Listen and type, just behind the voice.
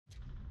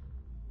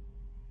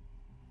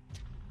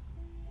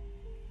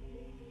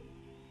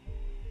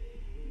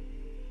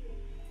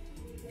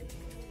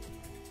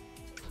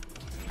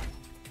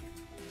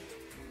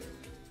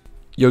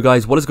Yo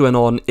guys, what is going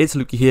on? It's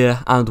Luki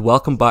here and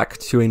welcome back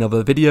to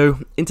another video.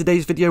 In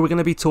today's video we're going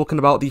to be talking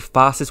about the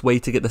fastest way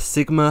to get the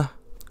Cigma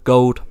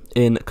gold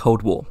in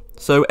Cold War.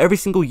 So every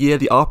single year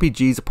the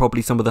RPGs are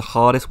probably some of the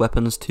hardest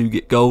weapons to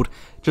get gold,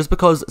 just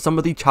because some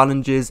of the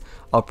challenges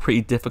are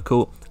pretty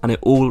difficult and it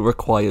all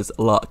requires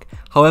luck.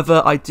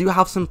 However, I do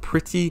have some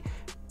pretty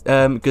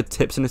good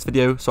tips in this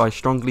video, so I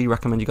strongly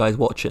recommend you guys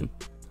watching.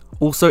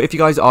 Also, if you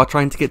guys are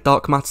trying to get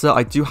dark matter,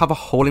 I do have a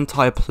whole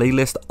entire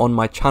playlist on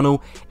my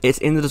channel. It's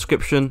in the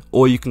description,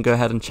 or you can go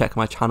ahead and check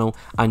my channel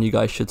and you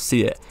guys should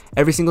see it.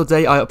 Every single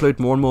day I upload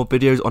more and more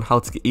videos on how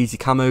to get easy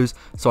camos,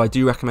 so I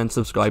do recommend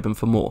subscribing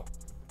for more.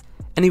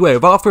 Anyway,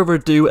 without further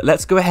ado,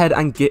 let's go ahead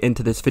and get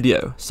into this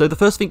video. So the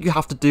first thing you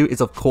have to do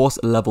is of course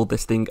level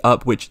this thing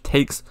up, which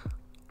takes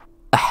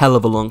a hell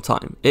of a long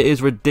time. It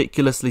is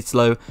ridiculously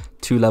slow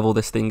to level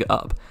this thing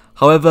up.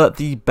 However,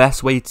 the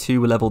best way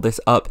to level this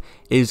up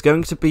is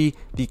going to be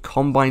the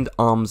Combined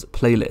Arms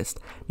playlist.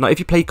 Now, if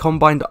you play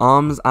Combined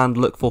Arms and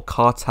look for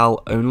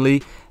Cartel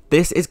only,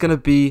 this is going to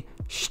be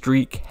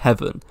streak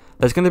heaven.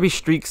 There's going to be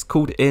streaks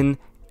called in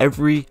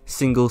every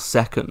single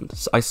second.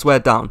 So I swear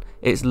down,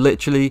 it's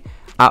literally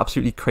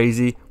absolutely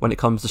crazy when it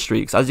comes to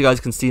streaks. As you guys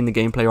can see in the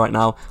gameplay right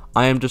now,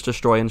 I am just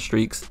destroying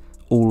streaks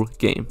all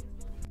game.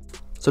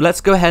 So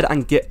let's go ahead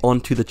and get on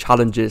to the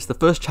challenges. The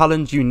first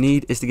challenge you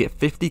need is to get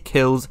 50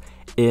 kills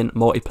in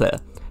multiplayer.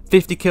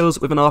 50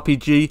 kills with an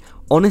RPG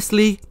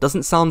honestly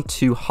doesn't sound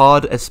too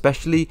hard,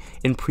 especially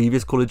in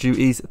previous Call of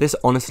Duties. This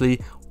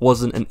honestly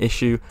wasn't an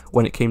issue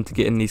when it came to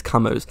getting these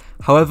camos.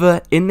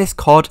 However, in this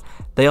COD,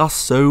 they are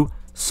so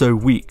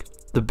weak.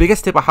 The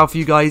biggest tip I have for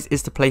you guys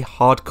is to play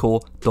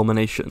hardcore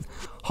domination.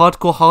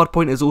 Hardcore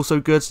hardpoint is also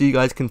good, so you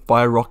guys can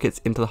fire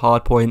rockets into the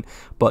hardpoint,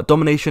 but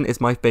domination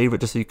is my favorite,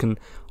 just so you can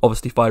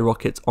obviously fire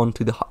rockets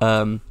onto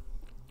the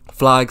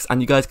flags, and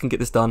you guys can get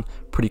this done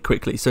pretty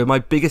quickly. So my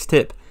biggest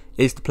tip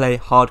is to play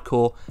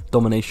hardcore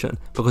domination,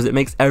 because it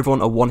makes everyone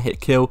a one-hit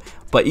kill,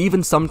 but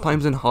even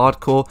sometimes in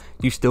hardcore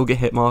you still get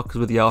hit markers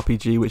with the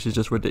RPG, which is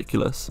just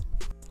ridiculous.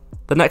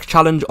 The next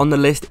challenge on the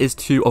list is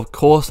to, of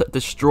course,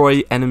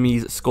 destroy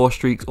enemies, score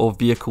streaks or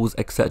vehicles,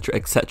 etc,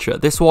 etc.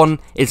 This one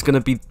is going to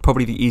be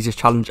probably the easiest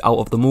challenge out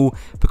of them all,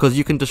 because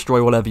you can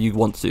destroy whatever you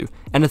want to.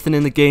 Anything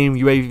in the game,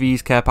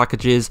 UAVs, care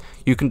packages,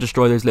 you can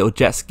destroy those little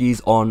jet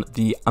skis on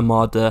the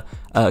Armada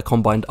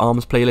Combined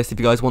Arms playlist if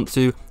you guys want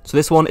to. So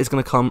this one is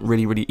going to come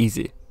really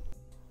easy.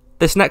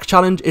 This next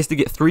challenge is to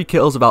get 3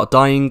 kills without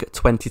dying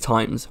 20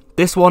 times.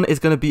 This one is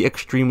going to be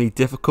extremely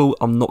difficult,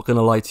 I'm not going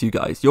to lie to you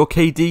guys. Your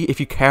KD, if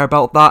you care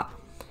about that,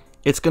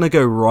 it's going to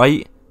go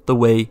right the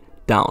way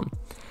down.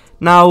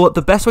 Now,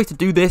 the best way to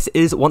do this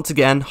is, once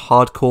again,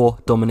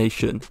 hardcore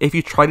domination. If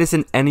you try this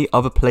in any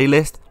other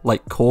playlist,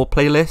 like core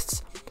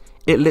playlists,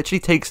 it literally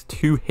takes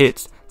 2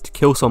 hits to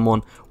kill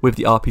someone with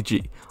the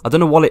RPG. I don't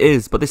know what it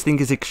is, but this thing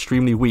is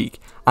extremely weak,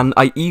 and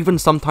I even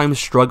sometimes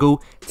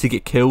struggle to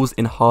get kills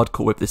in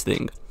hardcore with this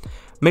thing.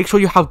 Make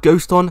sure you have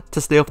Ghost on to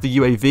stay off the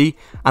UAV,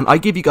 and I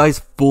give you guys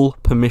full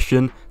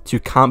permission to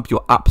camp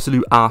your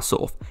absolute ass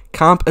off.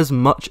 Camp as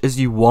much as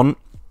you want.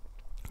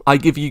 I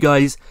give you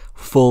guys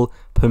full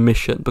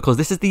permission, because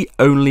this is the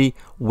only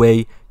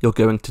way you're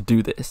going to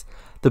do this.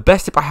 The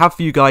best tip I have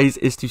for you guys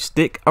is to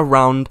stick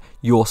around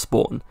your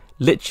spawn.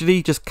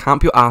 Literally just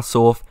camp your ass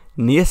off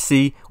near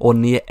C or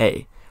near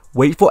A.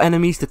 Wait for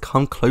enemies to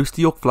come close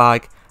to your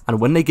flag, and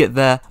when they get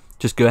there,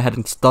 just go ahead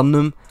and stun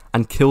them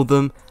and kill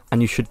them,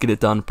 and you should get it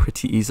done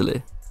pretty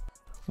easily.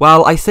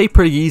 Well, I say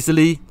pretty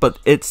easily, but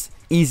it's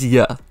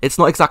easier. It's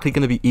not exactly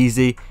going to be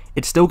easy.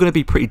 It's still going to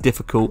be pretty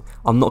difficult.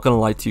 I'm not going to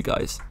lie to you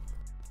guys.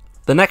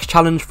 The next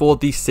challenge for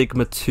the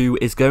Cigma 2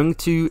 is going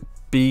to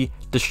be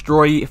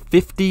destroy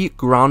 50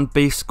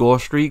 ground-based score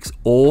streaks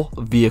or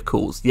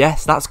vehicles.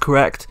 Yes, that's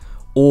correct,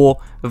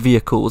 or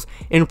vehicles.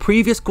 In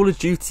previous Call of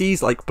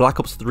Duties like Black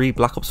Ops 3,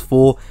 Black Ops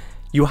 4,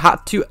 you had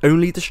to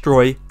only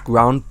destroy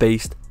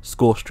ground-based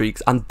score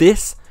streaks, and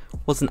this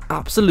was an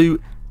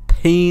absolute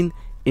pain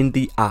in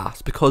the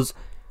ass, because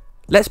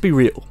let's be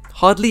real,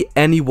 hardly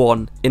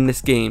anyone in this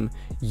game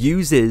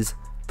uses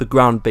the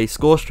ground-based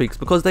score streaks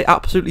because they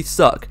absolutely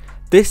suck.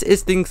 This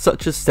is things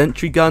such as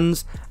sentry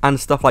guns and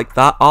stuff like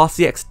that,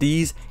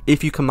 RCXDs,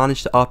 if you can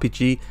manage to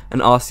RPG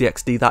an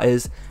RCXD that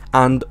is,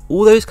 and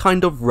all those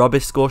kind of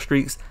rubbish score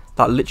streaks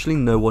that literally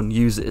no one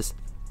uses.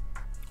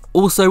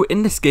 Also,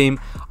 in this game,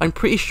 I'm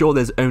pretty sure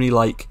there's only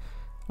like,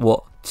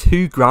 what,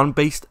 2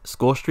 ground-based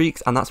score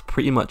streaks, and that's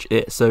pretty much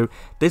it. So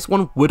this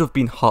one would have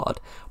been hard,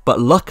 but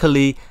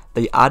luckily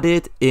they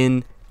added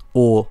in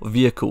or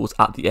vehicles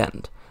at the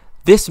end.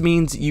 This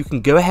means you can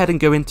go ahead and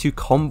go into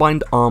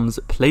Combined Arms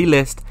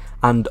playlist,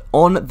 and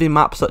on the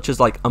maps such as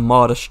like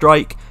Armada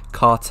Strike,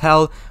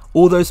 Cartel,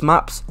 all those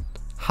maps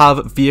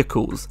have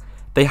vehicles.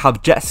 They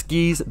have jet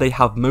skis, they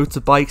have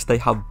motorbikes, they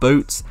have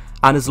boats,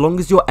 and as long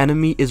as your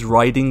enemy is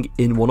riding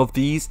in one of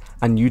these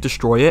and you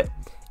destroy it,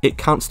 it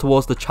counts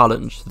towards the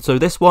challenge. So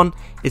this one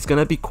is going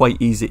to be quite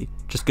easy.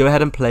 Just go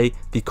ahead and play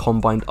the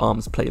Combined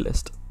Arms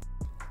playlist.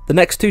 The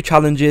next 2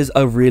 challenges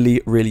are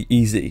really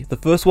easy. The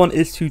first one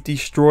is to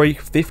destroy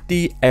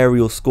 50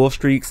 aerial score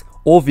streaks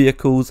or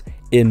vehicles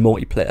in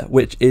multiplayer,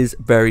 which is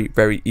very,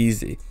 very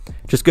easy.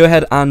 Just go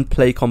ahead and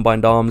play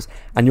Combined Arms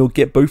and you'll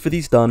get both of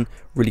these done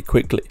really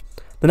quickly.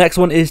 The next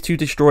one is to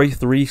destroy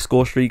 3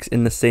 score streaks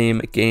in the same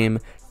game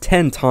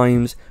 10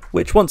 times,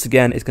 which once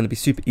again is going to be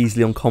super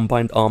easily on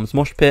Combined Arms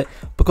Mosh Pit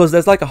because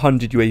there's like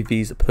 100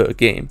 UAVs per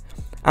game.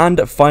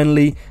 And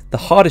finally, the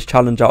hardest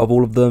challenge out of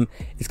all of them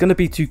is going to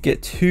be to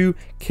get 2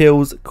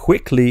 kills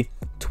quickly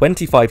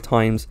 25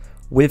 times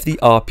with the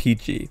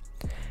RPG.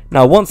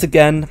 Now once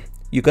again,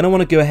 you're going to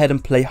want to go ahead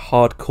and play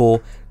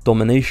Hardcore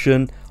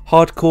Domination.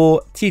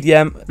 Hardcore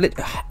TDM,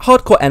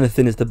 hardcore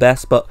anything is the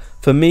best, but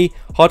for me,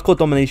 Hardcore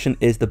Domination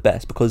is the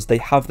best because they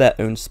have their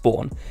own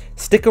spawn.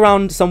 Stick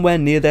around somewhere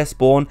near their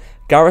spawn.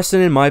 Garrison,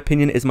 in my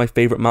opinion, is my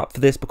favourite map for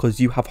this because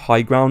you have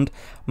high ground.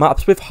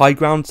 Maps with high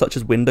ground, such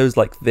as windows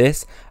like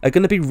this, are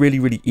going to be really,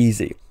 really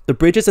easy. The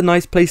bridge is a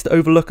nice place to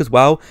overlook as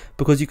well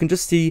because you can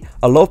just see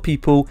a lot of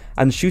people,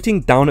 and shooting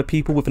down at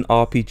people with an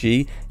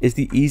RPG is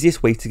the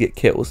easiest way to get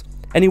kills.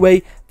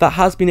 Anyway, that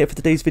has been it for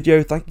today's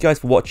video. Thank you guys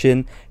for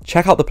watching.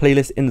 Check out the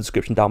playlist in the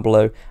description down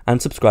below and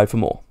subscribe for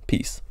more.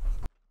 Peace.